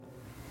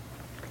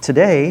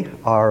Today,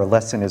 our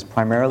lesson is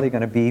primarily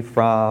going to be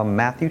from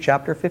Matthew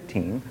chapter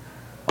 15,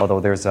 although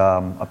there's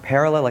a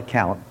parallel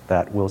account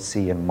that we'll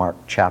see in Mark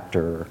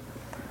chapter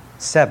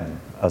 7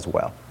 as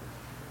well.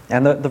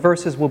 And the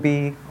verses will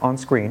be on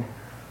screen,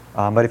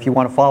 but if you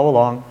want to follow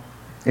along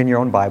in your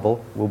own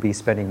Bible, we'll be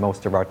spending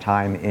most of our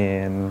time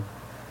in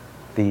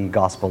the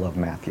Gospel of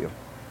Matthew.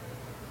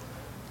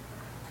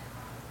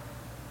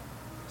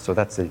 So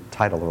that's the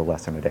title of the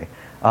lesson today.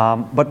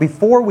 But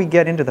before we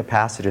get into the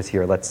passages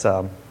here, let's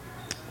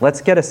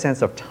get a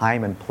sense of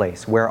time and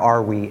place. Where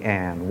are we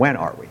and when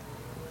are we?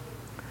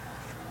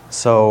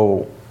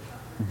 So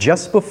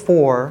just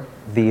before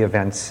the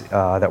events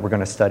that we're going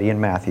to study in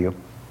Matthew,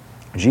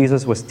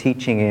 Jesus was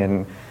teaching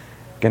in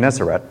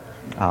Gennesaret,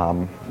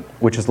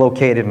 which is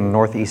located in the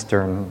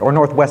northeastern or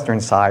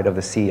northwestern side of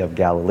the Sea of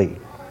Galilee.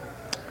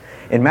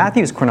 In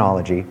Matthew's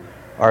chronology,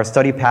 our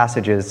study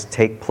passages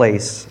take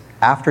place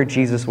after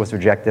Jesus was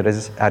rejected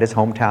at his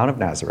hometown of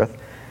Nazareth,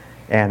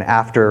 and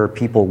after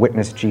people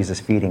witnessed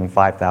Jesus feeding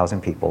 5,000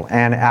 people,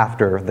 and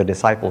after the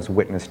disciples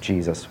witnessed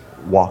Jesus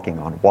walking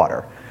on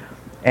water.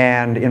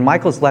 And in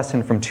Michael's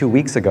lesson from 2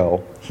 weeks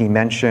ago, he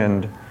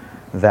mentioned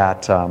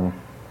that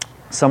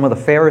some of the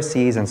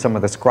Pharisees and some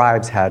of the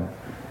scribes had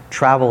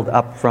traveled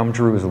up from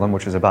Jerusalem,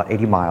 which was about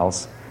 80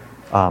 miles,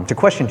 to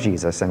question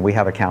Jesus. And we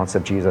have accounts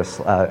of Jesus,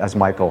 as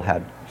Michael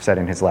had said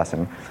in his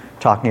lesson,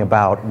 talking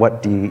about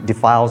what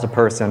defiles a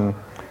person,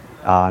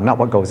 not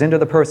what goes into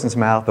the person's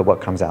mouth, but what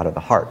comes out of the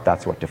heart.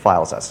 That's what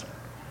defiles us.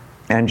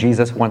 And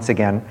Jesus, once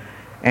again,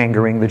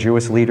 angering the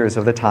Jewish leaders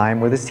of the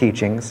time with his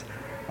teachings,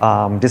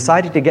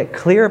 decided to get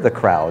clear of the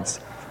crowds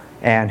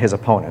and his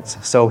opponents.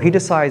 So he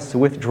decides to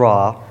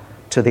withdraw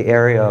to the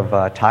area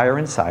of Tyre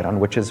and Sidon,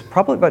 which is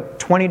probably about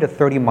 20 to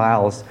 30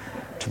 miles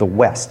to the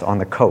west on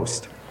the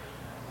coast.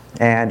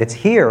 And it's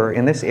here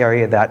in this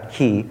area that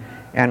he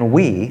and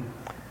we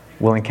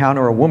will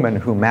encounter a woman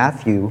who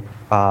Matthew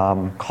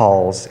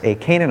calls a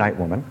Canaanite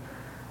woman.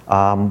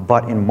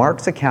 But in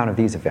Mark's account of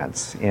these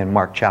events, in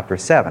Mark chapter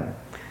 7,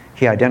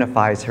 he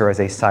identifies her as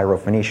a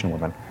Syrophoenician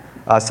woman.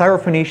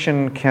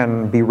 Syrophoenician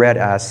can be read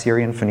as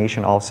Syrian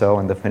Phoenician also,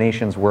 and the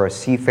Phoenicians were a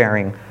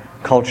seafaring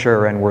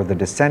culture and were the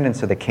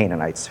descendants of the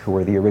Canaanites, who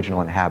were the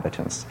original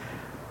inhabitants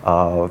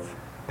of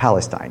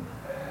Palestine.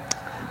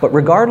 But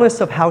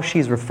regardless of how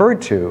she's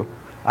referred to,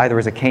 either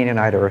as a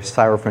Canaanite or a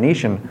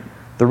Syrophoenician,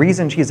 the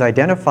reason she's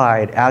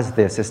identified as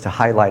this is to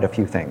highlight a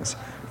few things.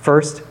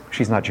 First,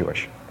 she's not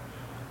Jewish.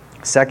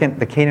 Second,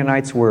 the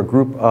Canaanites were a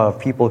group of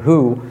people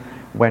who,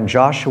 when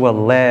Joshua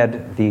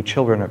led the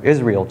children of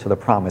Israel to the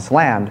promised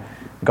land,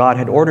 God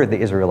had ordered the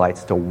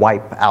Israelites to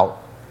wipe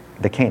out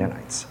the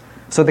Canaanites.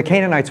 So the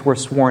Canaanites were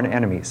sworn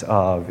enemies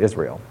of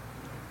Israel.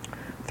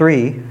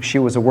 3, she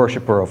was a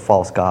worshiper of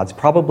false gods,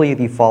 probably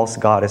the false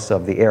goddess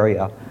of the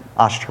area,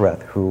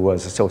 Ashtoreth, who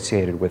was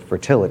associated with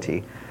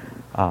fertility.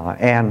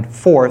 And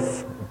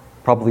 4th,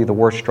 probably the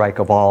worst strike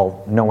of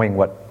all, knowing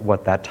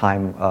what that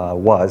time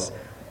was,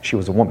 she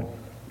was a woman.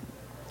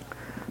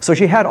 So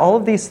she had all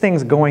of these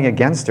things going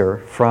against her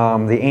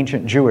from the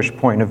ancient Jewish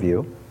point of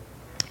view.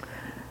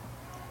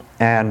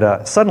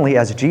 And suddenly,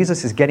 as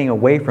Jesus is getting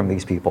away from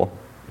these people,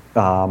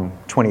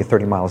 20 or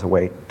 30 miles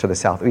away to the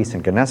southeast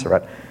in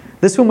Gennesaret,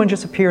 this woman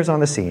just appears on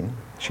the scene.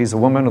 She's a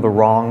woman of the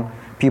wrong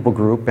people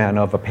group and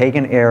of a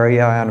pagan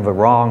area and of a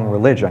wrong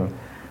religion,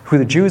 who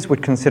the Jews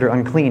would consider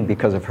unclean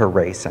because of her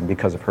race and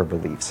because of her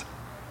beliefs.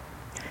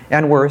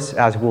 And worse,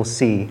 as we'll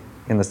see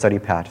in the study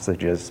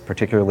passages,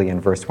 particularly in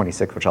verse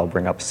 26, which I'll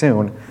bring up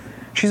soon,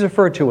 she's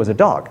referred to as a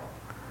dog.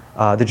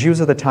 The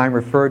Jews of the time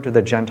referred to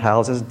the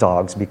Gentiles as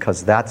dogs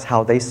because that's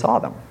how they saw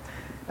them,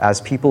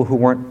 as people who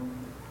weren't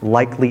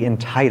likely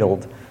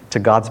entitled to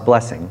God's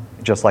blessing,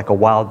 just like a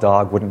wild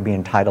dog wouldn't be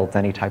entitled to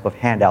any type of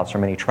handouts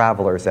from any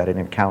travelers that it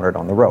encountered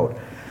on the road.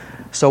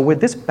 So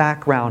with this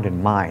background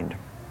in mind,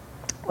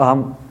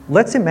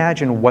 let's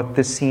imagine what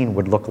this scene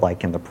would look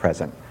like in the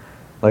present,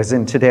 as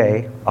in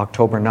today,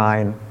 October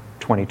 9,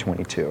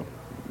 2022.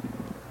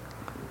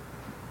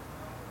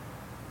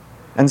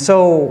 And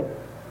so,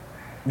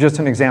 just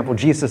an example,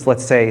 Jesus,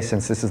 let's say,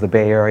 since this is the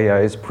Bay Area,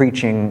 is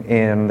preaching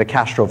in the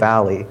Castro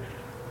Valley,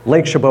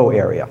 Lake Chabot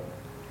area.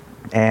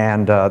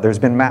 And there's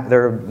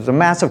a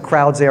massive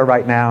crowds there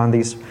right now,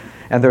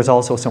 and there's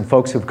also some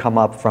folks who've come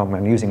up from,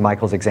 and using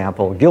Michael's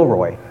example,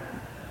 Gilroy,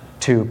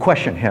 to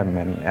question him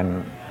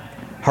and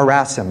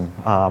harass him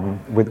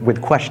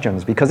with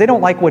questions because they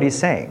don't like what he's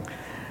saying,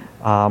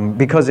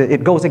 because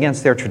it goes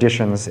against their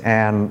traditions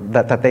and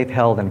that they've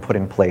held and put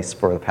in place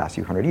for the past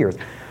few hundred years.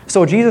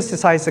 So Jesus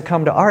decides to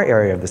come to our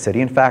area of the city.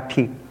 In fact,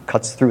 he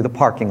cuts through the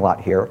parking lot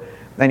here,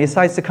 and he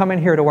decides to come in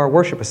here to our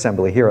worship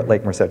assembly here at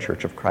Lake Merced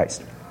Church of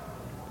Christ.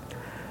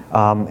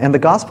 And the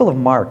Gospel of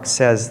Mark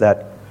says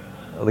that,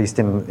 at least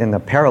in the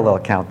parallel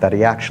account, that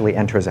he actually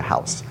enters a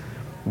house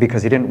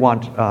because he didn't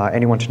want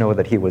anyone to know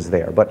that he was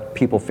there, but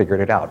people figured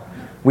it out.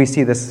 We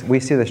see this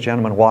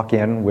gentleman walk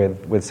in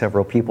with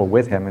several people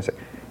with him and say,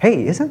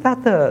 "Hey, isn't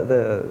that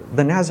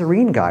the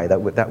Nazarene guy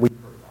that we?"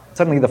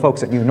 Suddenly, the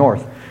folks at New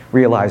North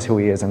realize who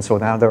he is, and so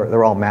now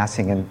they're all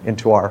massing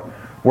into our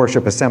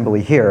worship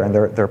assembly here, and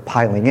they're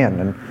piling in.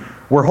 And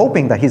we're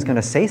hoping that he's going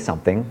to say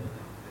something.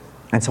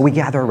 And so we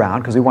gather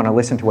around because we want to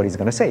listen to what he's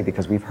going to say,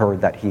 because we've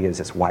heard that he is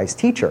this wise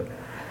teacher.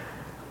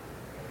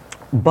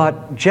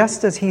 But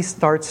just as he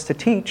starts to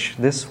teach,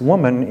 this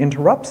woman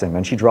interrupts him,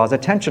 and she draws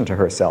attention to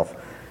herself,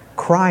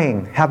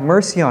 crying, "Have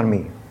mercy on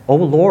me, O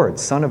Lord,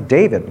 Son of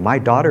David. My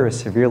daughter is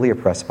severely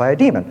oppressed by a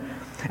demon."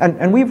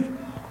 And we've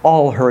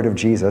all heard of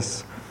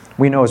Jesus.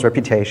 We know his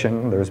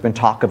reputation. There's been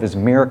talk of his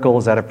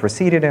miracles that have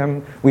preceded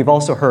him. We've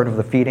also heard of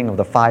the feeding of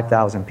the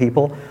 5,000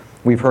 people.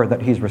 We've heard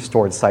that he's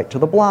restored sight to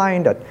the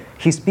blind, that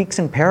he speaks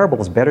in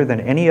parables better than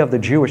any of the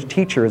Jewish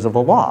teachers of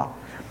the law.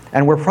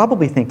 And we're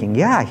probably thinking,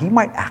 yeah, he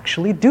might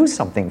actually do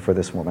something for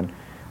this woman.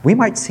 We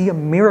might see a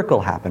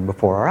miracle happen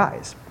before our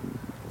eyes.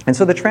 And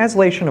so the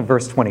translation of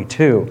verse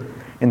 22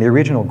 in the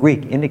original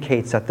Greek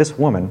indicates that this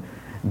woman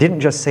didn't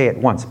just say it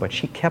once, but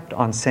she kept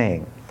on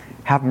saying,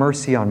 "Have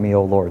mercy on me,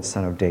 O Lord,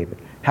 Son of David.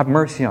 Have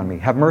mercy on me,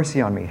 have mercy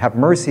on me, have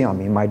mercy on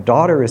me. My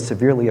daughter is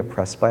severely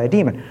oppressed by a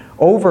demon."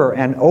 Over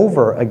and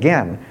over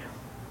again.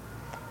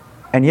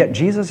 And yet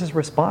Jesus'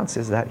 response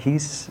is that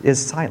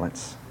is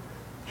silence.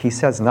 He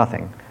says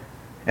nothing.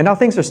 And now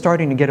things are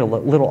starting to get a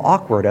little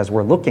awkward as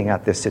we're looking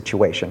at this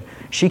situation.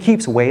 She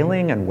keeps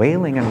wailing and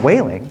wailing and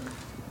wailing,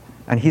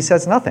 and he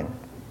says nothing.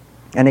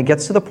 And it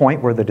gets to the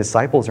point where the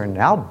disciples are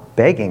now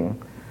begging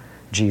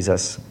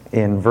Jesus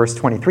in verse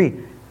 23,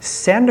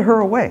 "Send her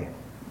away,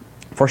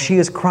 for she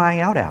is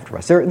crying out after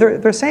us."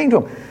 They're saying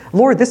to him,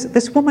 "Lord,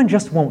 this woman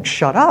just won't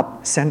shut up.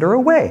 Send her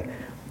away.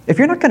 If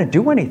you're not going to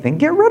do anything,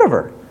 get rid of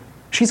her.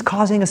 She's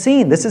causing a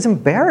scene. This is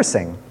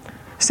embarrassing.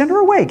 Send her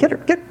away.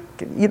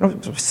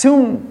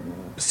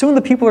 Soon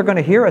the people are going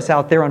to hear us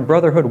out there on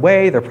Brotherhood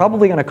Way. They're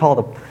probably going to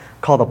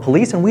call the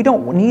police, and we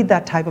don't need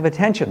that type of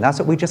attention. That's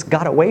what we just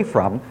got away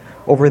from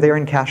over there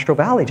in Castro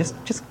Valley.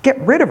 Just get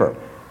rid of her."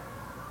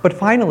 But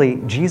finally,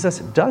 Jesus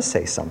does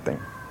say something.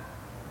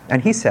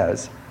 And he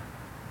says,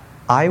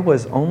 I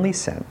was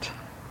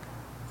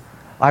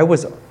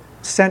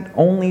sent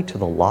only to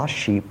the lost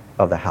sheep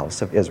of the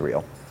house of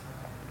Israel."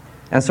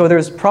 And so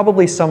there's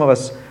probably some of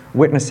us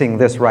witnessing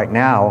this right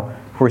now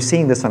who are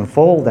seeing this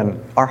unfold, and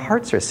our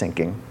hearts are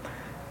sinking,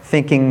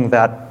 thinking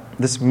that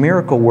this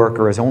miracle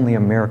worker is only a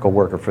miracle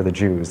worker for the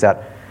Jews,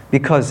 that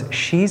because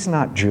she's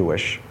not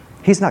Jewish,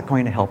 he's not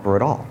going to help her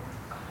at all.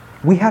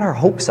 We had our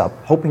hopes up,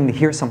 hoping to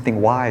hear something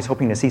wise,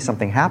 hoping to see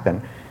something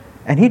happen,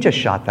 and he just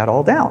shot that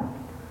all down.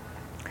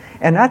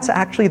 And that's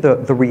actually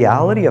the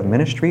reality of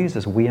ministries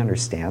as we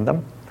understand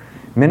them.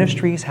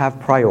 Ministries have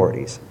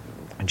priorities.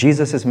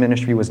 Jesus'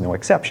 ministry was no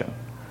exception.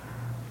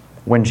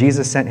 When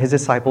Jesus sent his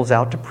disciples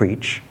out to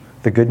preach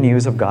the good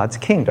news of God's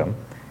kingdom,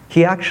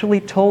 he actually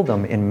told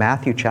them in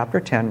Matthew chapter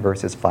 10,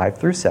 verses 5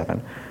 through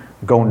 7,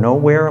 "Go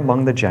nowhere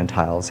among the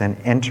Gentiles and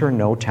enter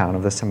no town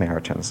of the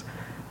Samaritans,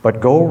 but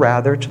go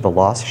rather to the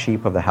lost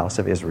sheep of the house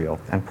of Israel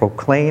and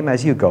proclaim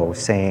as you go,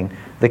 saying,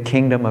 the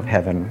kingdom of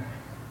heaven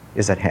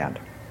is at hand."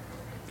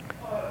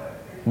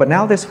 But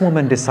now this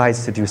woman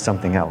decides to do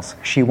something else.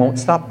 She won't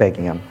stop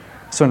begging him.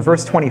 So in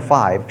verse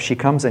 25, she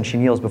comes and she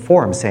kneels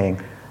before him saying,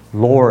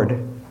 "Lord,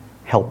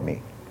 help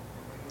me."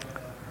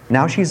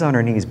 Now she's on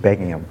her knees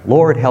begging him,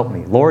 "Lord, help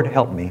me, Lord,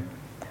 help me."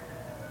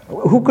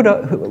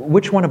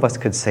 Which one of us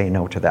could say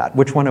no to that?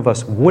 Which one of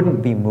us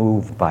wouldn't be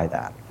moved by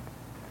that?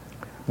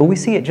 But we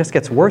see it just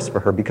gets worse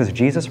for her, because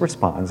Jesus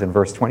responds in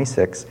verse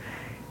 26,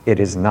 "It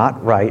is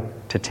not right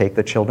to take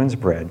the children's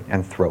bread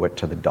and throw it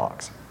to the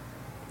dogs."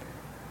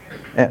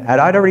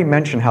 And I'd already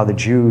mentioned how the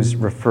Jews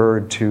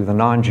referred to the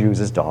non-Jews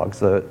as dogs.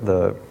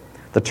 The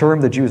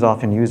term the Jews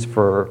often used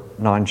for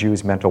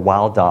non-Jews meant a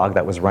wild dog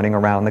that was running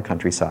around the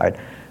countryside,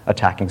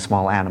 attacking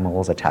small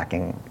animals,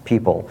 attacking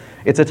people.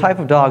 It's a type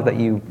of dog that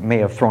you may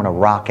have thrown a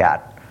rock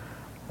at,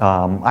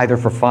 either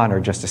for fun or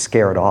just to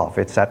scare it off.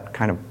 It's that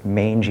kind of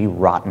mangy,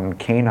 rotten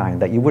canine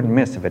that you wouldn't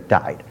miss if it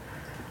died.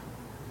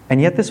 And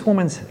yet this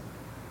woman's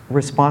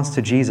response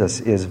to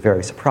Jesus is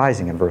very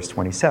surprising in verse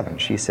 27.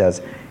 She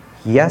says,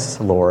 "Yes,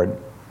 Lord,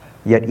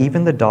 yet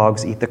even the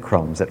dogs eat the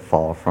crumbs that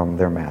fall from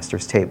their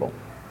master's table."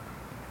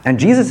 And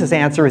Jesus'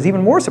 answer is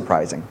even more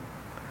surprising.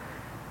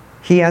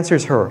 He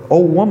answers her, "O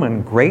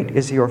woman, great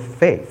is your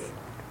faith.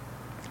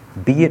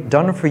 Be it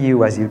done for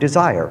you as you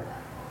desire."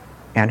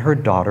 And her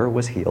daughter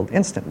was healed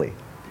instantly.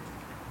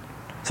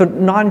 So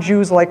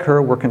non-Jews like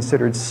her were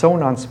considered so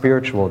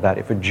non-spiritual that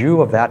if a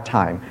Jew of that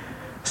time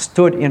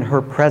stood in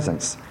her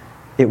presence,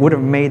 it would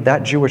have made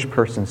that Jewish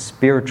person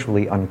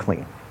spiritually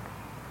unclean.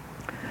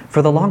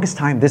 For the longest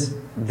time,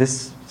 this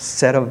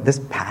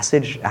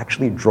passage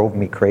actually drove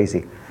me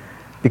crazy,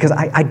 because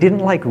I didn't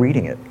like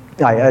reading it.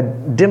 I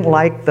didn't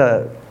like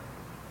the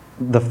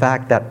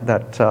fact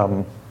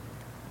that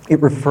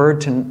it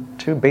referred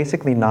to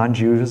basically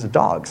non-Jews as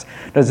dogs.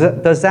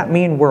 Does that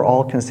mean we're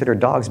all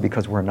considered dogs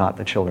because we're not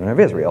the children of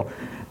Israel?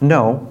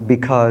 No,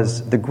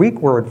 because the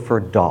Greek word for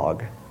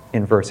dog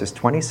in verses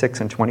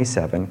 26 and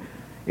 27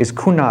 is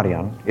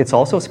kunarion. It's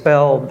also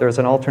spelled, there's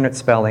an alternate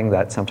spelling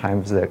that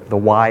sometimes the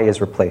Y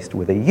is replaced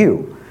with a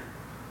U.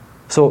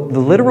 So the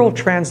literal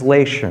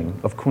translation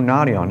of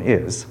kunarion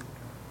is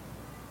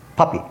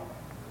puppy.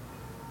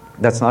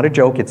 That's not a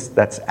joke,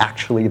 that's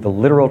actually the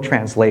literal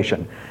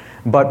translation.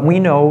 But we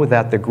know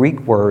that the Greek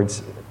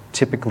words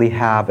typically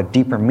have a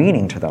deeper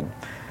meaning to them.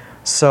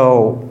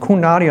 So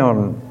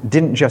kounarion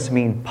didn't just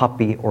mean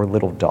puppy or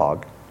little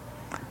dog.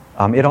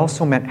 It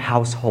also meant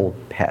household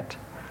pet.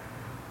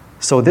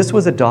 So this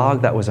was a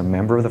dog that was a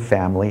member of the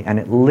family, and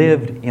it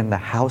lived in the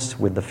house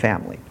with the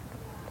family.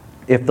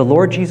 If the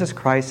Lord Jesus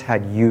Christ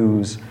had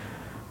used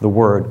the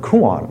word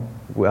kuon,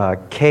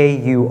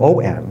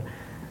 K-U-O-N,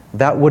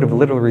 that would have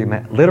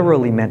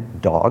literally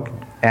meant dog,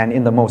 and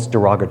in the most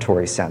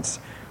derogatory sense,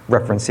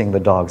 referencing the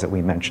dogs that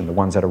we mentioned, the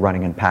ones that are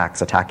running in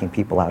packs, attacking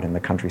people out in the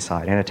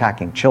countryside, and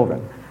attacking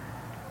children.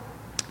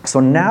 So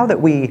now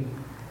that we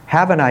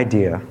have an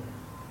idea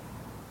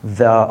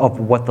of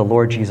what the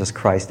Lord Jesus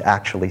Christ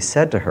actually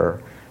said to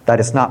her, that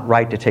it's not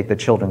right to take the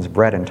children's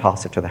bread and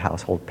toss it to the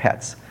household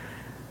pets,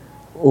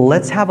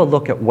 let's have a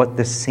look at what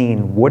this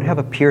scene would have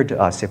appeared to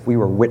us if we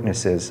were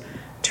witnesses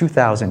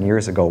 2,000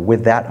 years ago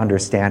with that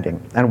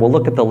understanding. And we'll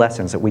look at the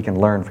lessons that we can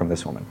learn from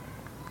this woman.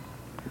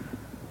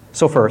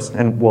 So first,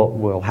 and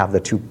we'll have the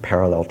two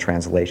parallel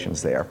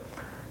translations there.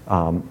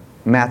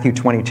 Matthew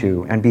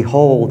 22, and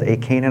behold, a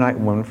Canaanite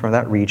woman from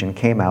that region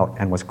came out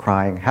and was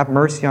crying, "Have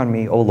mercy on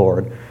me, O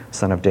Lord,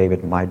 Son of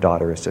David, my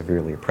daughter is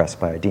severely oppressed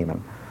by a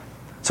demon."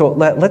 So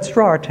let's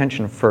draw our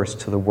attention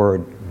first to the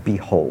word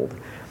behold.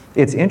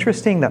 It's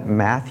interesting that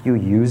Matthew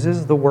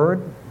uses the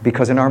word,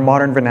 because in our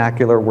modern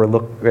vernacular, we're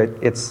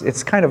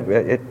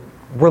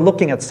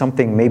looking at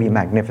something maybe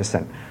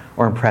magnificent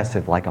or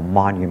impressive, like a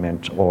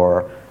monument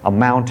or a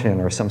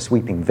mountain or some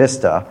sweeping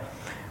vista,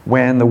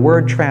 when the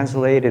word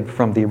translated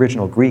from the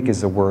original Greek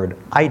is the word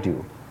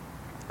 "aidu,"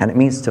 and it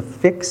means to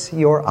fix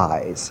your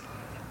eyes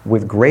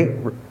with great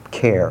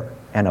care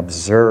and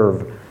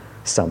observe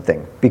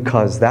something,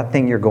 because that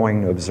thing you're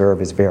going to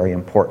observe is very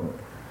important.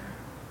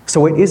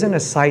 So it isn't a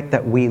sight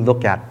that we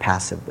look at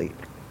passively.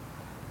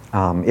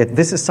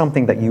 This is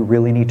something that you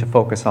really need to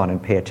focus on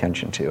and pay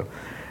attention to.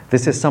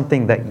 This is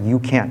something that you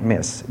can't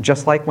miss.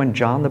 Just like when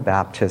John the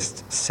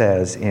Baptist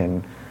says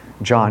in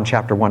John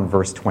chapter 1,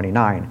 verse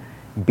 29,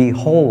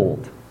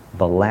 "Behold,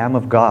 the Lamb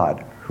of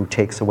God who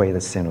takes away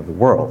the sin of the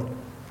world."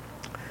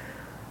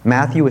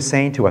 Matthew is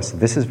saying to us,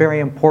 this is very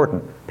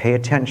important. Pay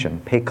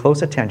attention. Pay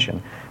close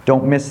attention.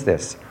 Don't miss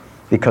this,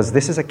 because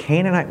this is a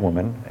Canaanite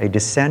woman, a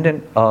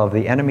descendant of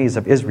the enemies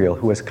of Israel,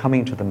 who is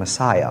coming to the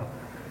Messiah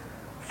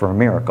for a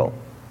miracle.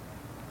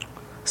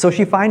 So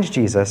she finds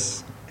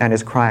Jesus and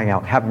is crying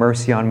out, "Have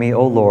mercy on me,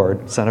 O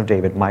Lord, Son of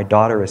David. My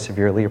daughter is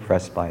severely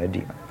oppressed by a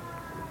demon."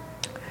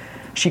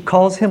 She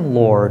calls him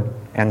Lord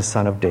and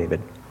Son of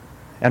David.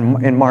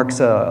 And in Mark's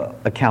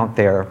account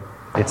there,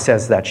 it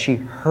says that she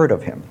heard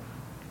of him.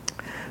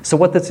 So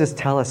what does this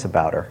tell us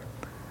about her?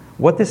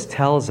 What this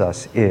tells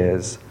us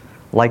is,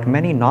 like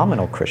many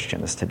nominal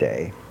Christians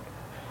today,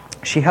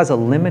 she has a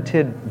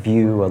limited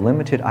view, a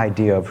limited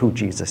idea of who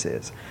Jesus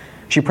is.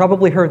 She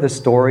probably heard the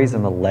stories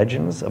and the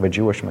legends of a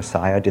Jewish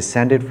Messiah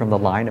descended from the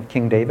line of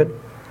King David,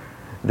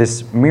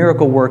 this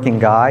miracle-working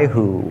guy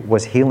who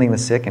was healing the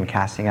sick and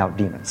casting out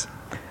demons.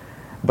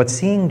 But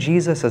seeing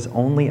Jesus as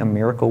only a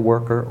miracle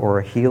worker or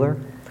a healer,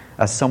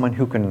 as someone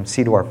who can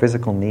see to our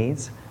physical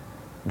needs,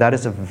 that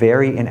is a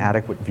very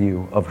inadequate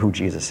view of who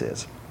Jesus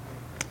is.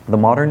 The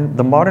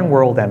modern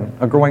world and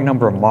a growing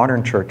number of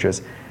modern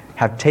churches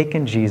have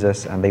taken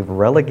Jesus and they've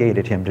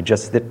relegated him to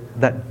just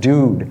that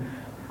dude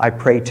I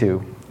pray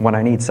to when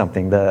I need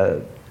something,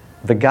 the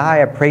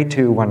guy I pray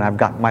to when I've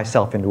got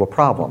myself into a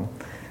problem.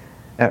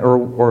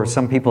 Or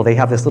some people, they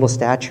have this little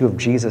statue of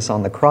Jesus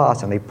on the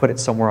cross and they put it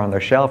somewhere on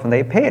their shelf and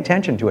they pay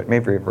attention to it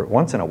maybe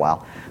once in a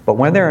while. But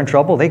when they're in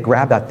trouble, they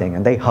grab that thing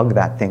and they hug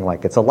that thing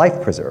like it's a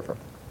life preserver.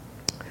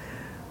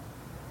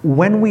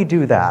 When we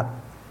do that,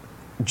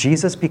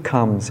 Jesus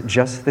becomes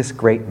just this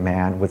great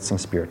man with some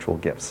spiritual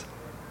gifts.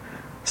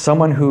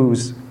 Someone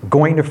who's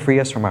going to free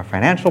us from our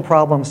financial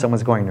problems,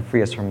 someone's going to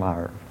free us from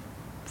our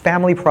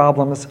family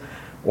problems,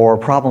 or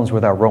problems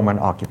with our Roman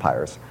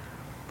occupiers.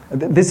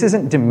 This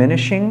isn't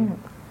diminishing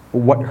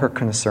what her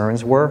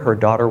concerns were. Her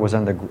daughter was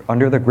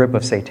under the grip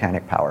of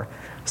satanic power.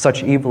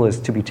 Such evil is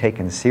to be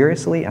taken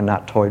seriously and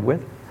not toyed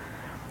with.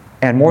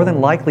 And more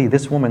than likely,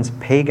 this woman's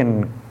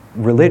pagan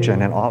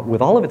religion, and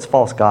with all of its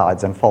false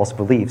gods and false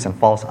beliefs and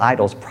false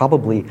idols,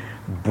 probably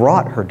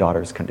brought her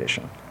daughter's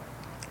condition.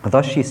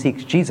 Thus, she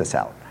seeks Jesus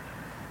out.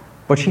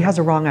 But she has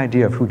a wrong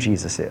idea of who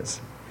Jesus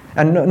is.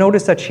 And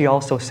notice that she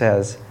also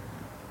says,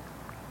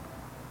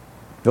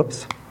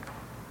 "Oops,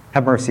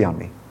 have mercy on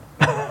me."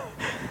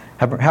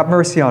 Have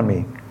mercy on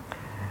me.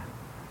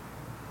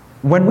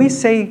 When we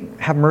say,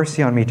 "have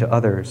mercy on me" to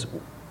others,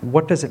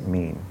 what does it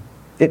mean?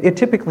 It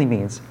typically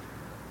means,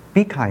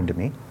 be kind to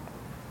me,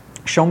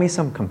 show me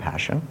some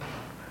compassion,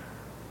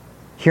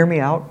 hear me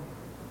out,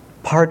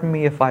 pardon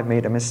me if I've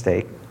made a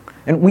mistake.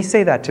 And we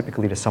say that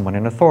typically to someone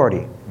in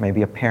authority,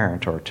 maybe a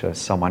parent, or to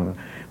someone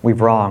we've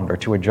wronged, or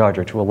to a judge,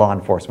 or to a law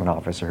enforcement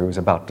officer who's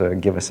about to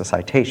give us a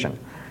citation.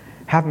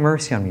 Have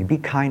mercy on me, be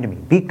kind to me.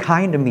 Be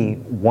kind to me,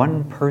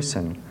 one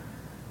person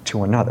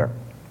to another.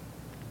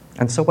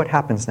 And so what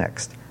happens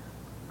next?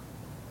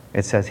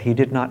 It says, he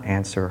did not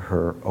answer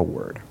her a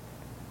word.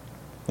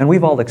 And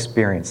we've all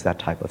experienced that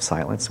type of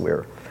silence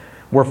where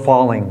we're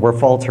falling, we're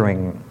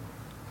faltering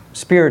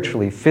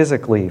spiritually,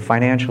 physically,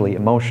 financially,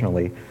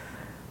 emotionally.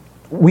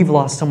 We've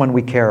lost someone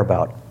we care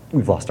about.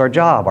 We've lost our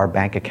job, our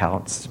bank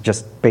accounts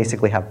just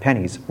basically have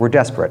pennies. We're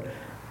desperate.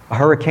 A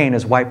hurricane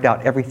has wiped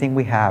out everything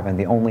we have, and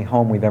the only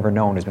home we've ever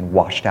known has been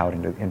washed out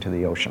into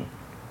the ocean.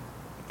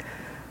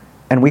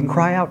 And we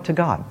cry out to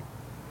God,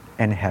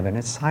 and heaven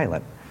is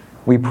silent.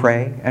 We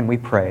pray, and we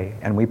pray,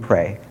 and we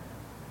pray,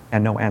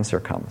 and no answer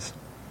comes.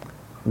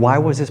 Why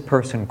was this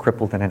person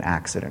crippled in an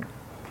accident?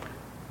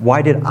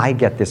 Why did I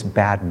get this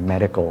bad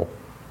medical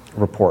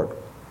report?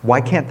 Why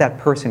can't that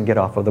person get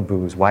off of the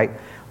booze? Why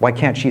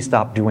can't she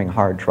stop doing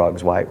hard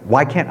drugs?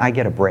 Why can't I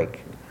get a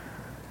break?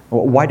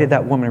 Why did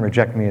that woman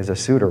reject me as a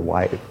suitor?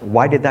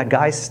 Why did that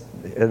guy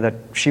that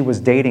she was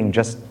dating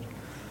just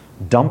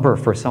dump her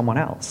for someone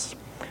else?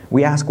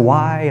 We ask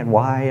why and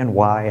why and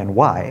why and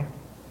why,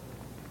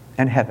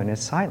 and heaven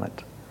is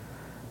silent.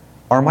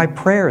 Are my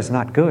prayers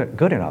not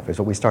good enough, is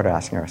what we start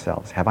asking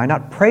ourselves. Have I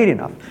not prayed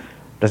enough?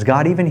 Does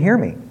God even hear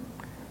me?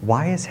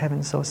 Why is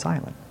heaven so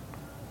silent?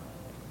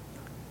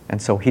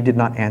 And so he did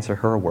not answer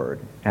her a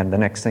word. And the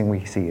next thing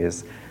we see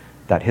is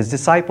that his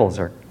disciples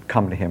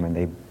come to him and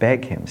they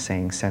beg him,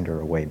 saying, send her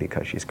away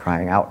because she's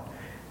crying out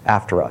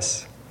after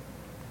us.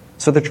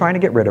 So they're trying to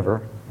get rid of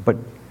her, but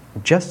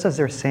just as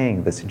they're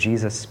saying this,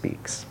 Jesus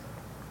speaks.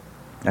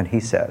 And he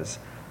says,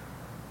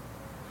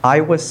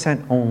 I was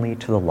sent only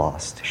to the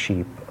lost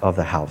sheep of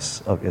the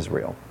house of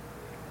Israel.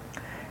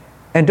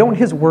 And don't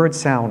his words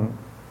sound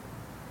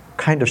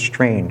kind of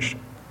strange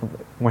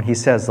when he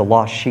says the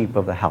lost sheep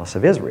of the house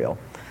of Israel?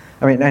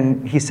 I mean,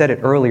 and he said it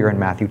earlier in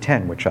Matthew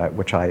 10, which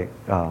I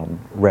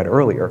read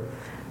earlier,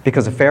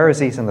 because the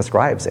Pharisees and the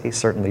scribes, they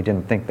certainly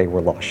didn't think they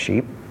were lost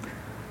sheep.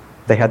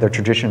 They had their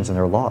traditions and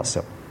their laws,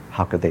 so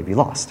how could they be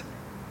lost?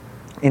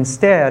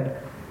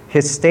 Instead,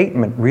 his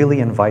statement really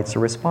invites a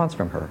response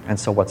from her. And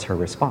so what's her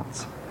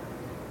response?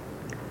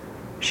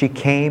 She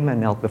came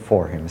and knelt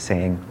before him,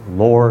 saying,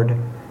 Lord,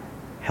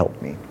 help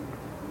me.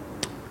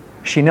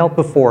 She knelt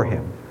before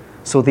him.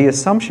 So the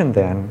assumption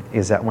then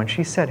is that when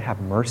she said, have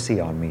mercy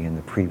on me in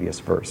the previous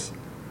verse,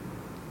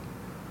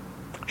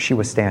 she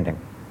was standing.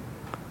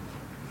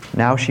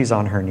 Now she's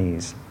on her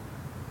knees.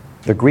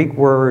 The Greek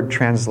word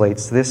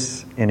translates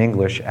this in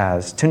English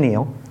as to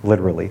kneel,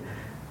 literally,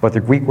 but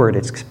the Greek word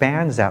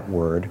expands that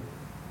word,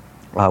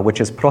 which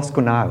is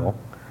proskunao,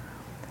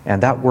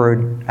 and that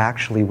word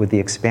actually with the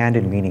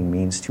expanded meaning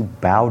means to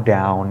bow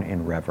down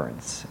in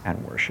reverence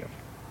and worship.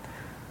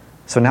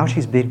 So now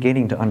she's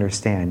beginning to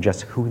understand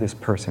just who this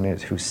person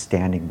is who's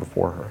standing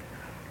before her.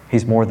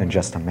 He's more than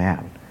just a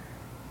man.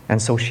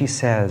 And so she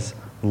says,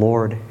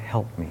 Lord,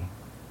 help me.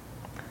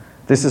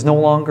 This is no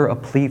longer a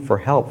plea for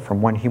help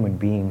from one human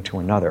being to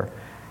another.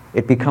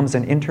 It becomes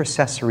an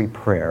intercessory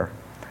prayer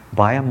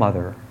by a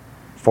mother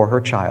for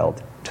her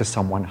child to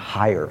someone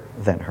higher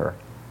than her.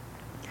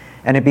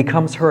 And it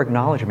becomes her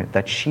acknowledgement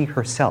that she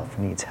herself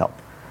needs help.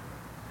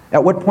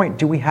 At what point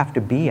do we have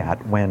to be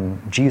at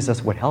when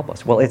Jesus would help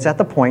us? Well, it's at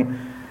the point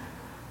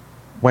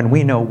when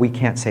we know we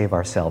can't save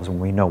ourselves, when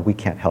we know we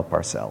can't help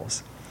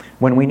ourselves,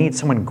 when we need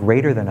someone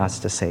greater than us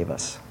to save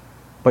us.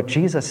 But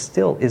Jesus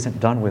still isn't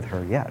done with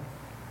her yet.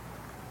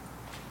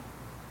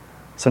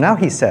 So now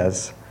he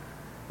says,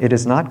 it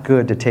is not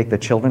good to take the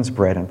children's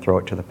bread and throw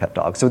it to the pet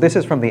dogs. So this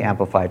is from the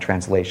Amplified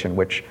Translation,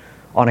 which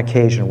on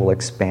occasion will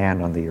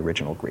expand on the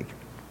original Greek,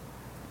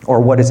 or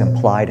what is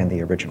implied in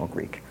the original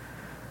Greek.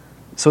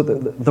 So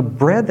the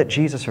bread that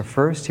Jesus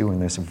refers to in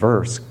this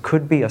verse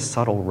could be a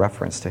subtle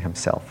reference to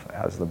himself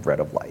as the bread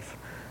of life.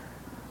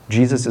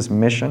 Jesus'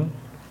 mission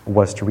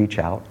was to reach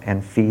out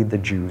and feed the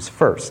Jews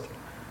first,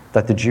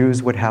 that the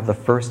Jews would have the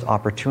first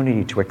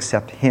opportunity to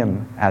accept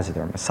him as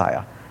their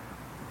Messiah.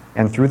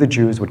 And through the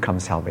Jews would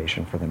come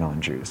salvation for the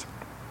non-Jews.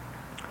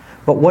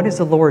 But what is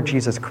the Lord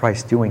Jesus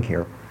Christ doing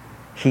here?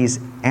 He's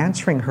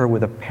answering her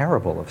with a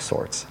parable of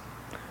sorts.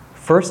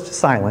 First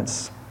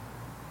silence,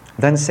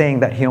 then saying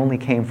that he only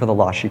came for the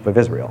lost sheep of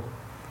Israel.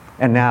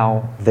 And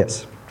now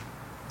this.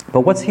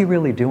 But what's he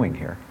really doing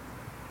here?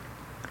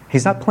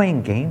 He's not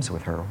playing games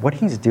with her. What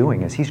he's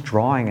doing is he's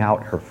drawing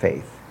out her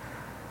faith.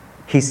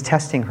 He's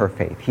testing her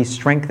faith. He's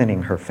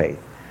strengthening her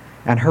faith.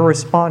 And her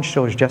response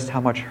shows just how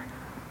much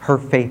her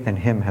faith in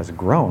him has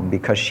grown,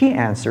 because she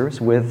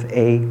answers with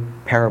a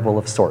parable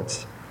of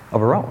sorts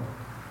of her own,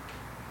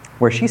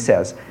 where she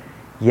says,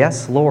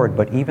 yes, Lord,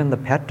 but even the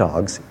pet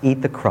dogs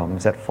eat the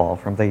crumbs that fall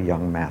from the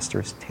young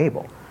master's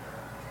table.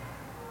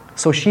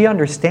 So she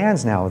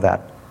understands now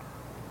that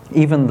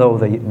even though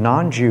the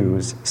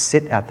non-Jews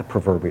sit at the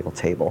proverbial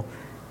table,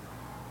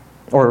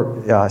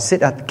 or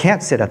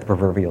can't sit at the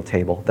proverbial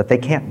table, that they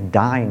can't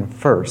dine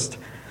first,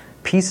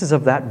 pieces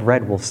of that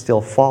bread will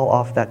still fall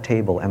off that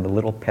table and the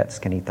little pets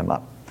can eat them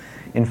up.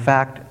 In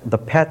fact, the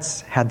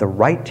pets had the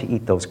right to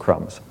eat those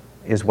crumbs,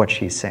 is what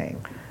she's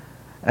saying.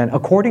 And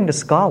according to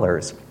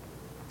scholars,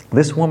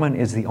 this woman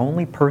is the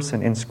only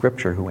person in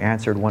Scripture who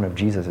answered one of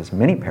Jesus'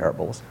 many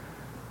parables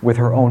with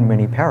her own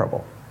mini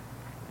parable.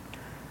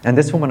 And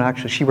this woman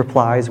actually, she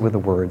replies with the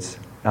words,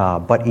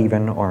 but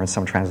even, or in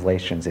some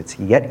translations, it's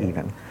yet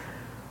even.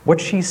 What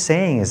she's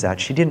saying is that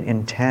she didn't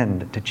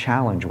intend to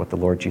challenge what the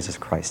Lord Jesus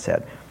Christ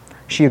said.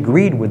 She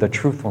agreed with the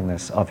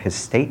truthfulness of his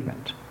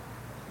statement.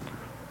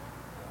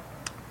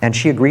 And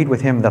she agreed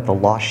with him that the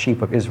lost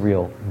sheep of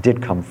Israel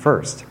did come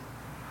first.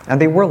 And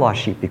they were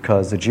lost sheep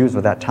because the Jews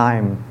of that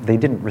time, they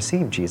didn't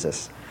receive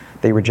Jesus.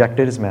 They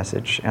rejected his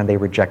message, and they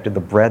rejected the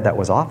bread that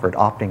was offered,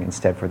 opting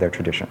instead for their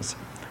traditions,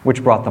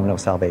 which brought them no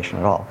salvation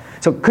at all.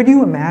 So could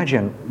you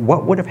imagine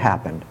what would have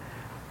happened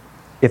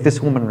if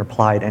this woman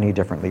replied any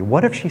differently?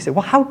 What if she said,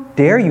 well, how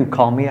dare you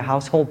call me a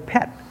household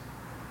pet?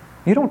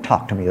 You don't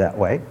talk to me that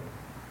way.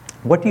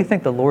 What do you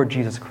think the Lord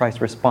Jesus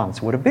Christ's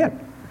response would have been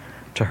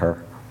to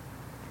her?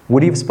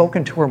 Would he have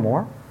spoken to her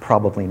more?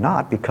 Probably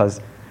not,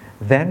 because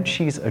then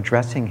she's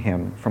addressing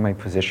him from a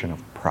position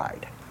of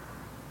pride.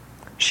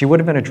 She would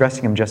have been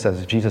addressing him just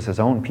as Jesus'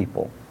 own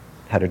people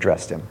had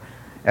addressed him.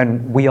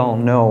 And we all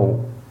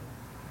know,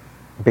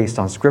 based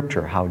on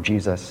Scripture, how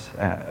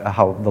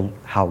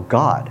how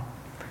God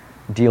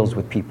deals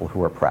with people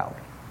who are proud.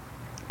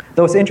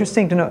 Though it's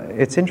interesting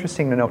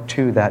to note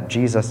too that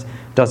Jesus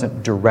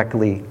doesn't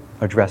directly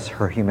address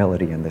her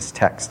humility in this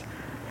text.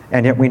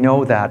 And yet we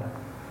know that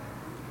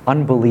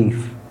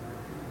unbelief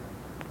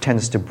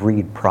tends to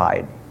breed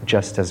pride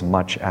just as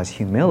much as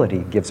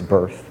humility gives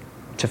birth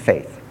to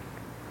faith.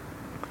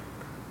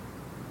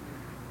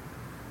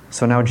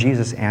 So now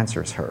Jesus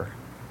answers her.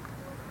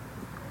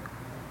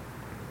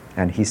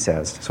 And he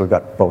says, so we've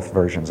got both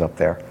versions up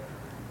there.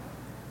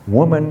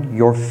 Woman,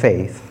 your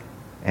faith,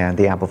 and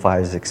the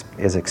Amplified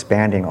is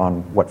expanding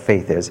on what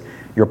faith is.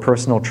 Your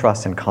personal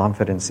trust and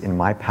confidence in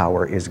my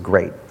power is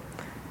great,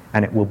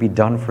 and it will be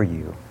done for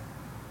you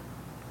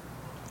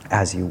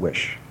as you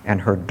wish.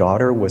 And her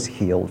daughter was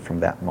healed from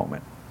that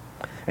moment.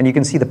 And you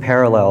can see the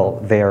parallel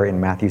there in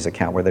Matthew's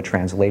account where the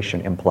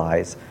translation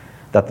implies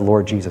that the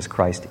Lord Jesus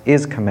Christ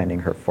is commending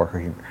her for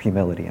her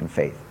humility and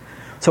faith.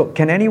 So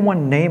can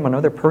anyone name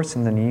another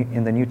person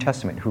in the New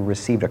Testament who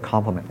received a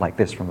compliment like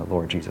this from the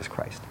Lord Jesus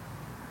Christ?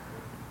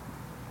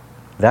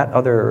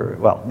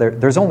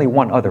 There's only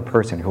one other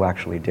person who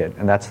actually did,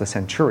 and that's the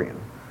centurion.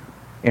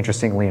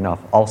 Interestingly enough,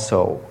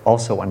 also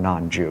a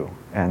non-Jew,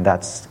 and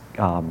that's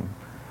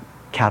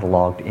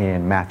cataloged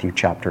in Matthew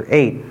chapter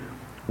 8,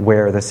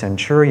 where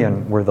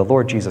the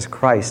Lord Jesus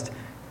Christ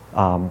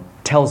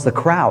tells the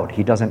crowd,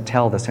 he doesn't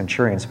tell the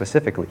centurion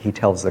specifically, he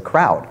tells the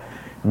crowd,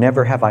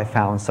 never have I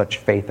found such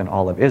faith in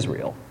all of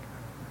Israel.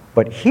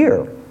 But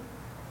here,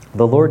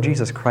 the Lord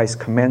Jesus Christ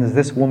commends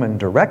this woman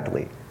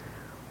directly.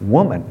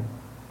 Woman,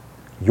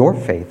 your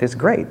faith is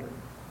great.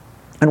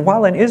 And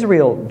while in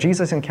Israel,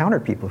 Jesus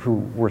encountered people who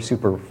were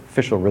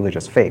superficial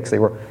religious fakes. They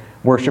were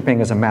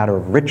worshiping as a matter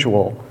of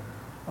ritual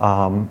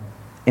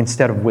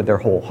instead of with their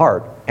whole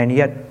heart. And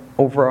yet,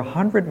 over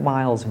 100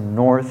 miles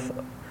north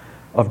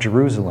of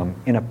Jerusalem,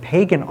 in a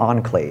pagan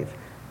enclave,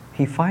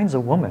 he finds a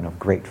woman of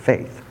great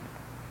faith.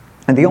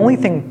 And the only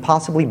thing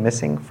possibly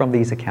missing from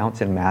these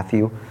accounts in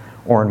Matthew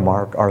or in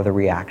Mark are the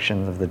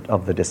reactions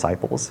of the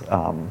disciples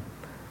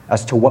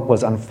as to what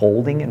was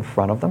unfolding in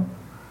front of them.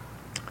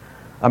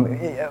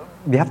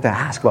 You have to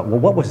ask, well,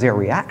 what was their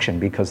reaction?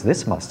 Because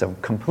this must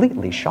have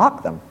completely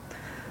shocked them.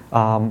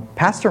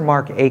 Pastor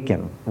Mark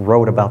Aiken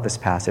wrote about this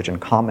passage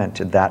and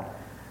commented that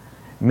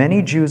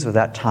many Jews of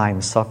that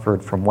time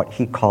suffered from what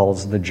he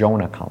calls the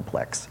Jonah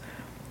complex,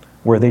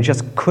 where they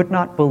just could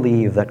not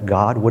believe that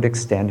God would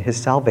extend his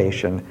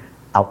salvation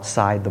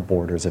outside the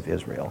borders of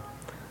Israel.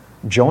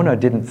 Jonah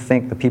didn't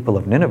think the people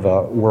of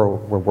Nineveh were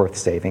worth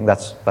saving.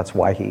 That's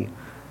why he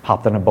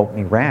hopped on a boat and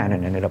he ran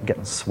and ended up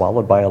getting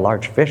swallowed by a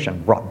large fish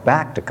and brought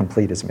back to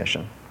complete his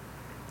mission.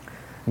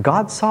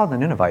 God saw the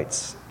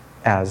Ninevites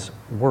as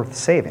worth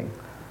saving.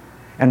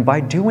 And by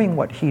doing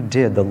what he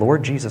did, the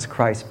Lord Jesus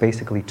Christ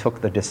basically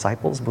took the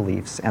disciples'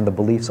 beliefs and the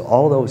beliefs of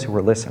all those who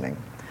were listening.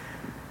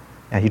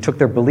 And he took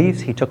their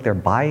beliefs, he took their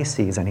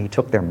biases, and he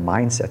took their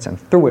mindsets and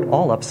threw it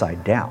all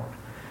upside down,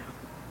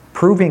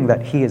 proving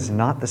that he is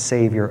not the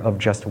Savior of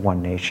just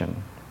one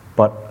nation,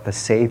 but the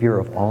Savior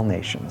of all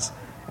nations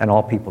and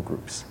all people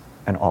groups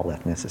and all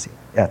ethnicities.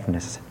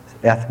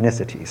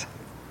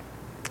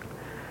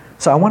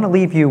 So I want to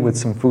leave you with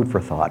some food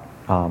for thought.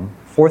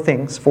 Four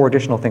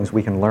additional things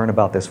we can learn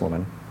about this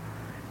woman,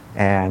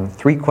 and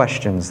 3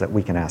 questions that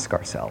we can ask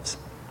ourselves.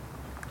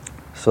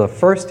 So the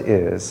first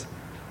is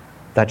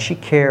that she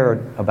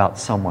cared about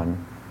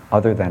someone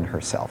other than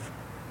herself.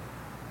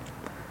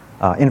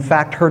 In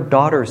fact, her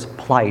daughter's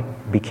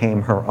plight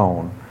became her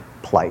own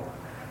plight.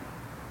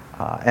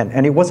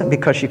 And it wasn't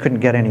because she couldn't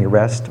get any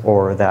rest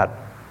or that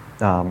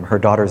her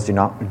daughter's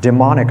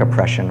demonic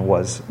oppression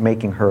was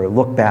making her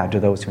look bad to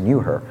those who knew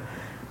her,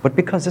 but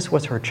because this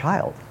was her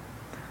child.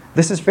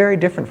 This is very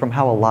different from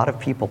how a lot of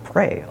people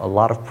pray. A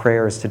lot of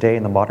prayers today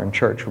in the modern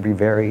church would be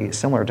very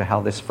similar to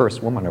how this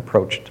first woman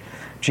approached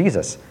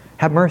Jesus.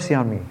 Have mercy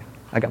on me.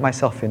 I got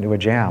myself into a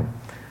jam.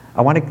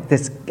 I want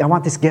this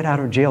get out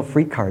of jail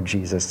free card,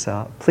 Jesus.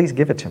 Please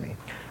give it to me.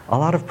 A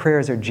lot of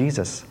prayers are,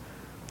 Jesus,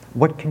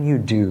 what can you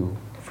do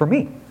for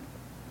me?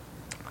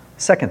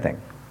 Second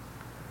thing,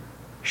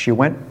 She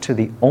went to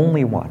the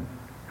only one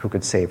who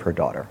could save her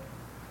daughter.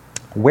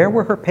 Where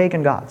were her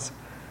pagan gods?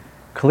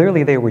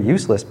 Clearly they were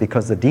useless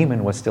because the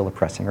demon was still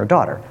oppressing her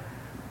daughter.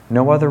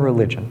 No other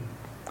religion,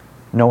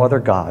 no other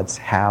gods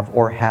have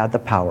or had the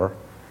power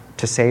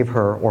to save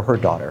her or her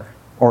daughter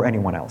or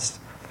anyone else.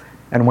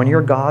 And when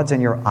your gods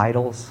and your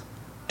idols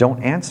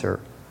don't answer,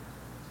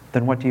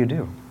 then what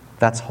do?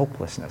 That's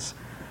hopelessness.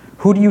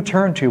 Who do you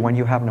turn to when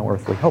you have no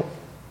earthly hope?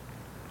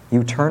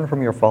 You turn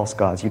from your false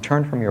gods, you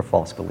turn from your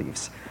false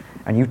beliefs,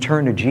 and you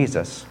turn to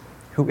Jesus,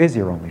 who is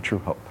your only true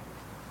hope.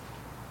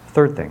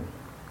 Third thing,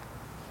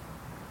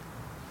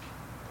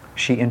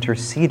 she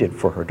interceded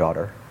for her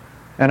daughter.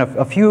 And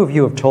a few of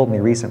you have told me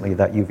recently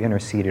that you've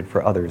interceded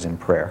for others in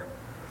prayer.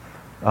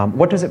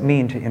 What does it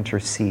mean to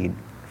intercede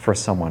for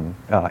someone,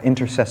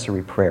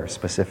 intercessory prayer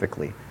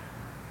specifically?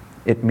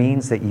 It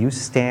means that you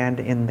stand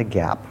in the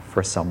gap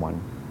for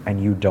someone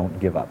and you don't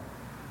give up.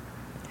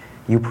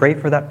 You pray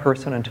for that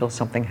person until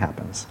something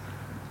happens,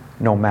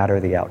 no matter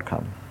the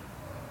outcome.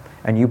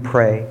 And you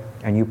pray,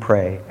 and you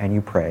pray, and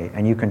you pray,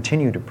 and you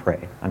continue to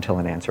pray until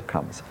an answer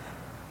comes.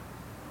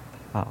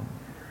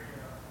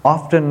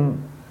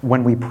 Often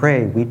when we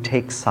pray, we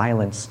take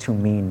silence to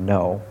mean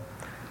no,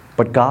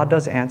 but God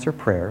does answer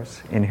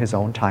prayers in His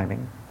own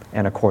timing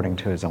and according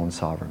to His own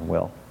sovereign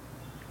will.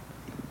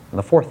 And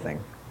the fourth thing,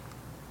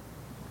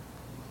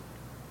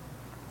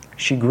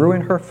 she grew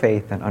in her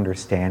faith and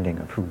understanding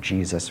of who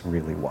Jesus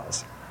really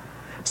was.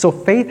 So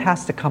faith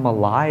has to come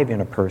alive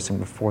in a person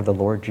before the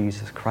Lord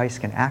Jesus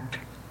Christ can act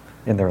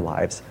in their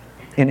lives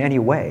in any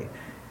way.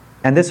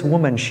 And this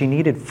woman, she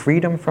needed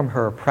freedom from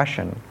her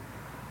oppression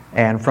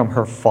and from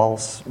her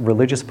false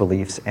religious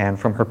beliefs and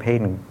from her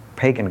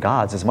pagan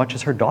gods as much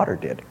as her daughter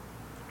did.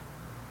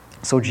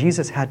 So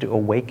Jesus had to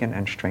awaken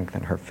and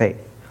strengthen her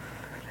faith.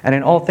 And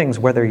in all things,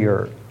 whether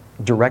you're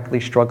directly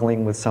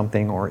struggling with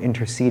something or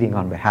interceding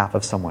on behalf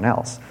of someone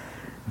else,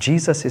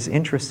 Jesus is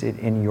interested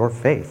in your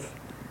faith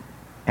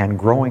and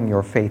growing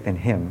your faith in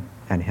Him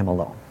and Him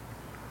alone.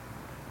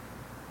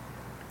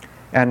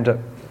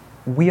 And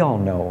we all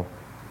know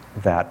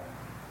that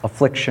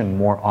affliction,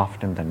 more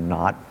often than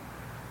not,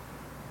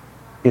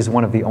 is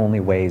one of the only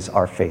ways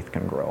our faith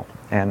can grow.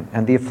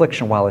 And the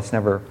affliction, while it's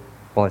never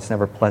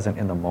pleasant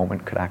in the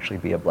moment, could actually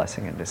be a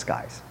blessing in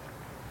disguise.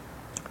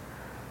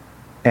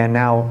 And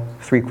now,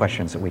 3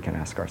 questions that we can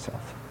ask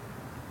ourselves.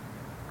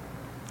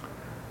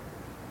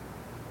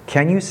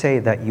 Can you say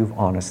that you've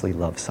honestly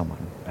loved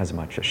someone as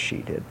much as she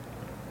did?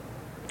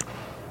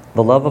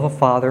 The love of a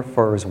father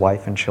for his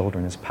wife and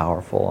children is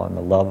powerful, and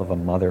the love of a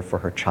mother for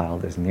her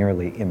child is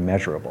nearly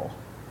immeasurable.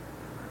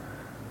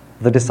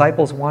 The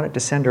disciples wanted to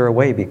send her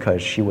away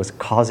because she was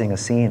causing a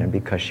scene and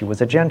because she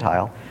was a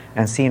Gentile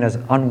and seen as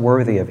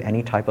unworthy of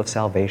any type of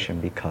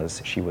salvation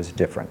because she was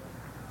different.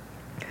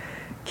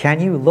 Can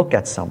you look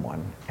at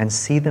someone and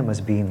see them as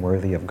being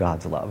worthy of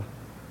God's love,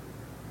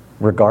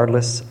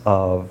 regardless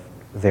of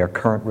their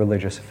current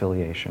religious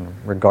affiliation,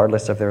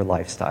 regardless of their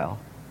lifestyle,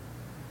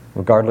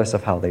 regardless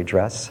of how they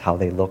dress, how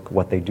they look,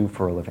 what they do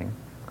for a living,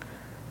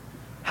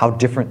 how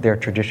different their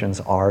traditions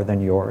are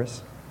than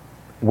yours,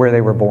 where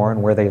they were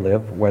born, where they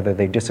live, whether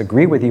they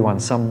disagree with you on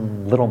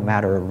some little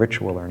matter of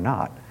ritual or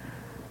not?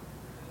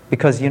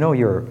 Because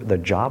the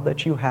job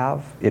that you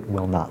have, it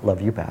will not love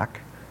you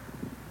back.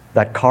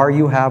 That car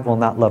you have will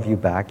not love you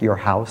back. Your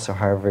house, or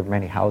however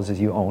many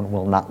houses you own,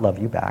 will not love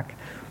you back.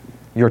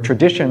 Your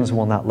traditions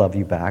will not love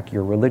you back.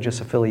 Your religious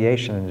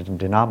affiliation and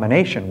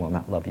denomination will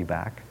not love you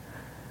back.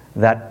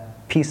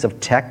 That piece of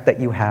tech that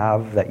you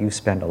have that you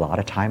spend a lot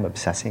of time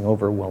obsessing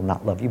over will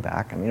not love you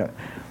back.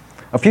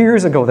 A few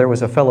years ago, there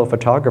was a fellow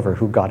photographer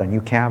who got a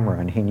new camera,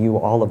 and he knew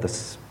all of the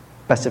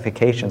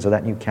specifications of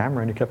that new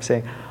camera, and he kept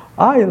saying,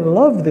 "I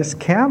love this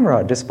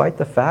camera," despite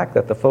the fact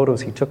that the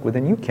photos he took with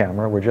the new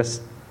camera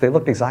they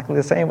looked exactly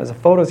the same as the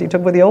photos he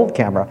took with the old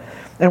camera.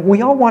 And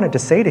we all wanted to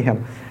say to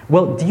him,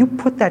 "Well, do you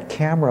put that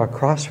camera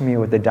across from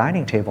you at the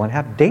dining table and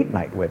have date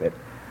night with it?"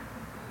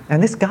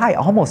 And this guy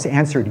almost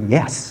answered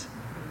yes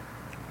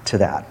to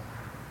that.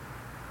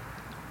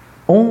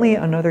 Only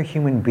another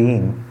human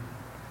being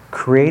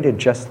created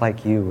just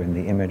like you in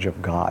the image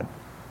of God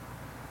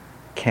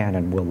can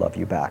and will love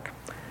you back.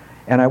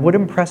 And I would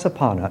impress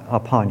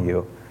upon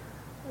you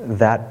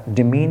that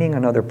demeaning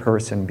another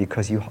person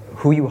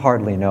who you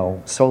hardly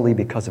know solely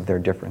because of their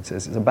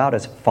differences is about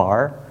as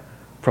far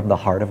from the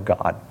heart of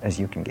God as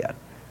you can get.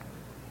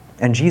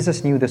 And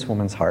Jesus knew this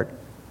woman's heart.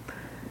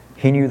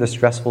 He knew the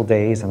stressful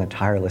days and the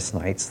tireless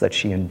nights that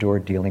she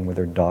endured dealing with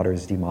her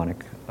daughter's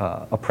demonic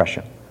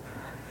oppression,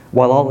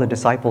 while all the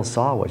disciples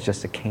saw was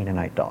just a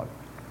Canaanite dog.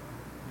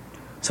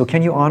 So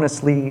can you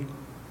honestly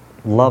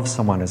love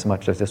someone as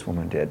much as this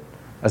woman did,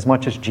 as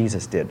much as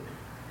Jesus did?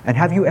 And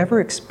have you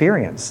ever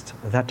experienced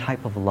that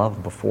type of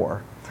love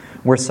before,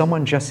 where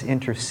someone just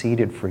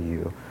interceded for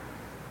you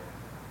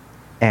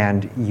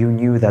and you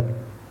knew that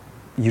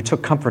you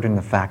took comfort in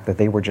the fact that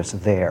they were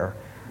just there?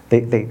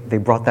 They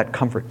brought that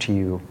comfort to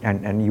you,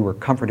 and you were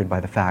comforted by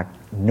the fact,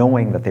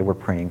 knowing that they were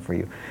praying for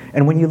you.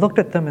 And when you looked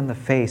at them in the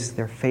face,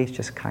 their face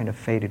just kind of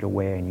faded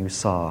away, and you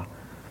saw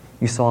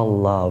You saw a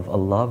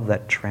love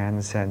that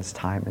transcends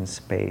time and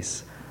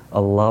space,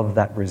 a love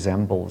that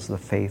resembles the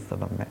face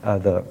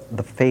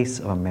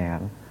of a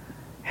man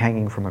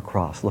hanging from a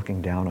cross,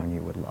 looking down on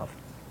you with love.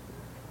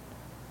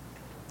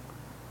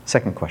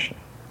 Second question.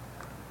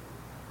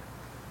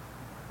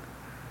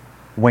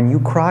 When you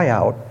cry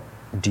out,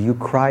 do you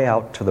cry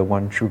out to the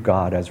one true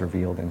God as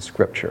revealed in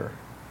Scripture?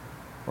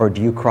 Or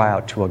do you cry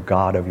out to a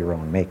God of your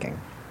own making?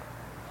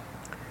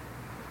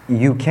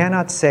 You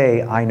cannot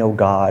say, I know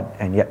God,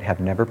 and yet have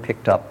never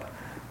picked up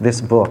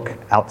this book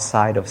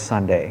outside of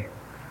Sunday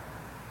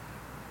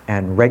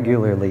and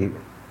regularly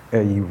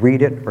you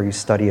read it or you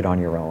study it on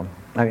your own.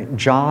 I mean,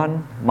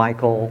 John,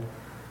 Michael,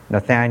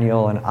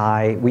 Nathaniel, and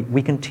I,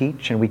 we can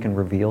teach and we can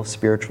reveal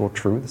spiritual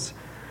truths.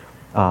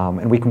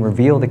 And we can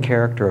reveal the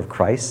character of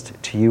Christ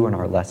to you in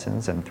our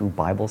lessons and through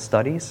Bible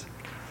studies.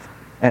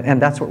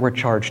 And that's what we're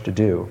charged to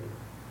do.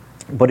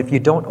 But if you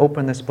don't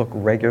open this book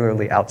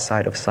regularly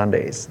outside of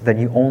Sundays, then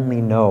you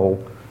only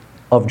know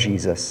of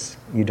Jesus.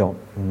 You don't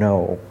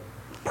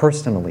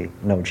personally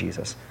know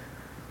Jesus.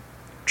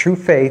 True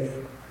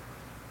faith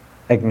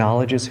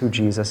acknowledges who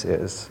Jesus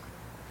is,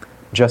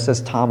 just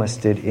as Thomas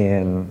did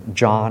in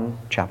John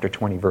chapter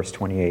 20, verse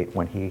 28,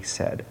 when he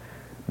said,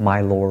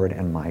 "My Lord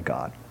and my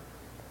God."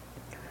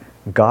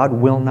 God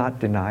will not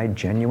deny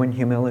genuine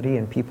humility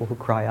in people who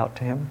cry out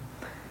to him.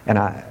 And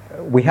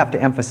we have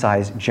to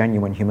emphasize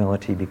genuine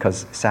humility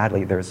because,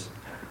 sadly, there's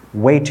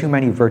way too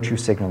many virtue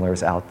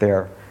signalers out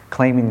there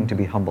claiming to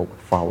be humble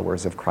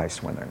followers of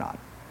Christ when they're not.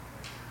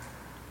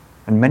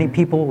 And many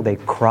people, they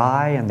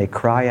cry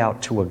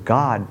out to a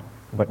God,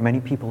 but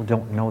many people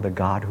don't know the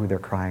God who they're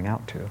crying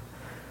out to.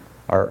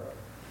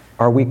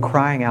 Are we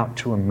crying out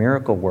to a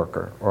miracle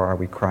worker, or are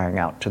we crying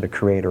out to the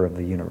creator of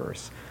the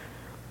universe?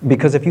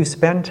 Because if you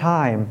spend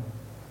time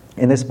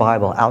in this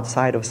Bible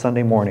outside of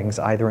Sunday mornings,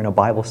 either in a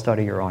Bible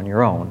study or on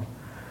your own,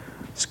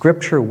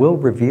 Scripture will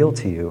reveal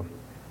to you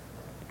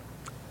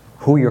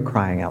who you're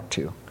crying out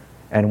to.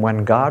 And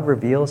when God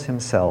reveals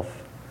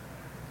himself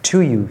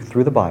to you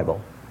through the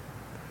Bible,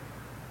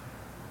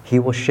 he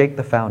will shake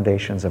the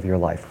foundations of your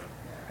life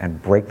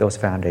and break those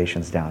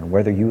foundations down,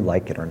 whether you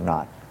like it or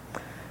not.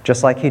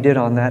 Just like he did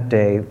on that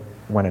day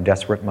when a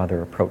desperate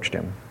mother approached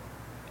him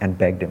and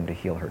begged him to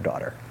heal her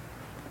daughter.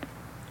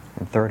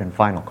 And third and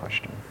final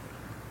question.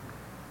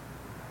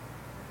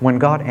 When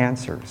God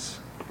answers,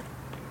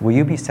 will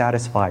you be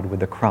satisfied with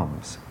the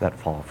crumbs that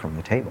fall from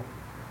the table?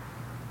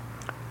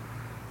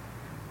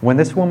 When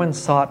this woman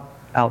sought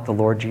out the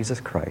Lord Jesus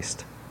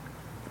Christ,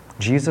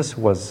 Jesus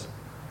was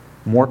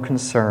more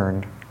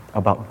concerned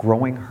about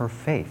growing her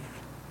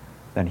faith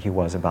than he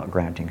was about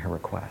granting her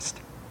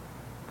request.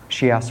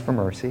 She asked for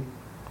mercy.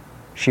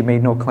 She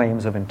made no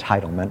claims of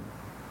entitlement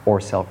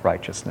or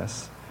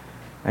self-righteousness,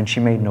 and she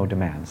made no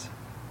demands.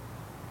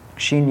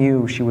 She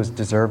knew she was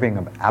deserving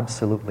of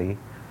absolutely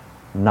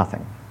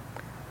nothing.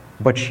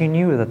 But she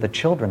knew that the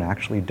children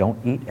actually don't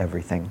eat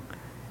everything.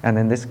 And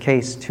in this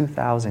case,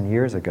 2,000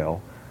 years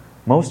ago,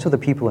 most of the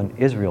people in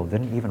Israel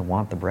didn't even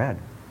want the bread.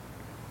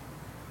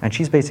 And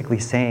she's basically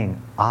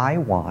saying, I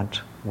want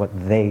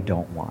what they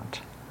don't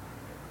want.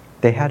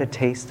 They had a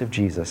taste of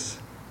Jesus,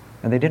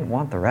 and they didn't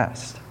want the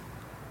rest.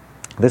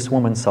 This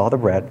woman saw the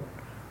bread.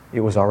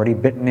 It was already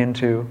bitten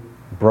into,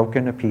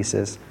 broken to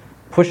pieces,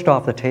 pushed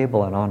off the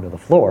table and onto the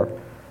floor,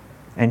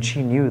 and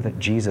she knew that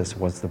Jesus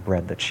was the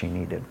bread that she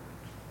needed.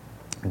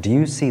 Do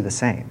you see the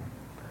same?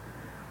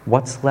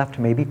 What's left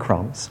may be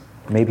crumbs,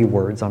 maybe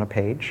words on a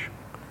page,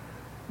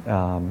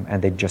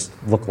 and they just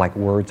look like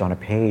words on a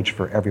page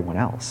for everyone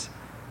else.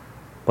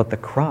 But the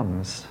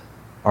crumbs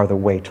are the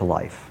way to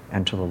life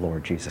and to the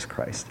Lord Jesus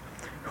Christ,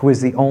 who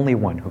is the only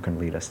one who can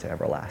lead us to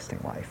everlasting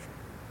life.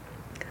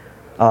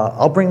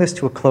 I'll bring this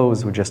to a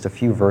close with just a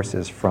few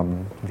verses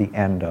from the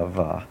end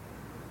of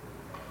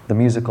the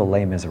musical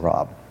Les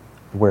Miserables,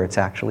 where it's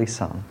actually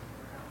sung.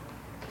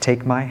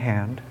 Take my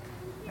hand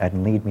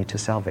and lead me to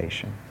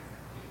salvation.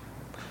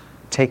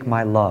 Take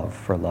my love,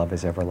 for love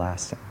is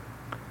everlasting.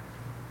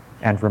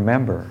 And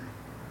remember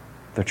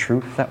the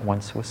truth that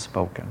once was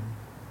spoken.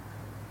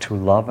 To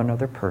love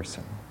another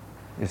person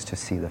is to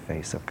see the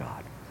face of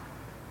God.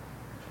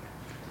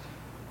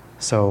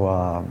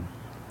 So,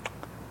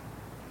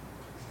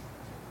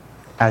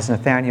 as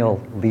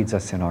Nathaniel leads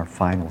us in our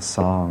final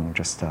song,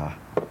 just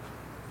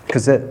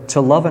because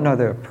to love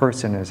another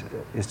person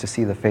is to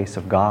see the face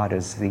of God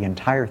is the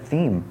entire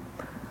theme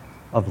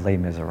of Les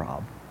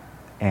Miserables.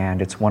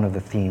 And it's one of the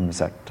themes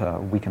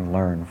that we can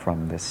learn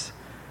from this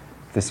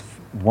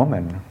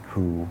woman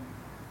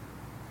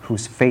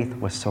whose faith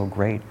was so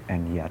great,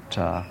 and yet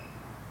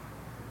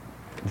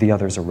the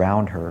others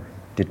around her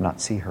did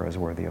not see her as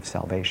worthy of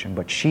salvation.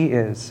 But she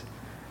is,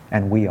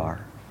 and we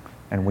are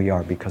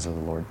because of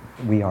the Lord.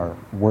 We are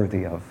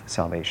worthy of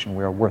salvation.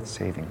 We are worth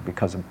saving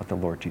because of what the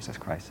Lord Jesus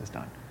Christ has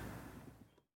done.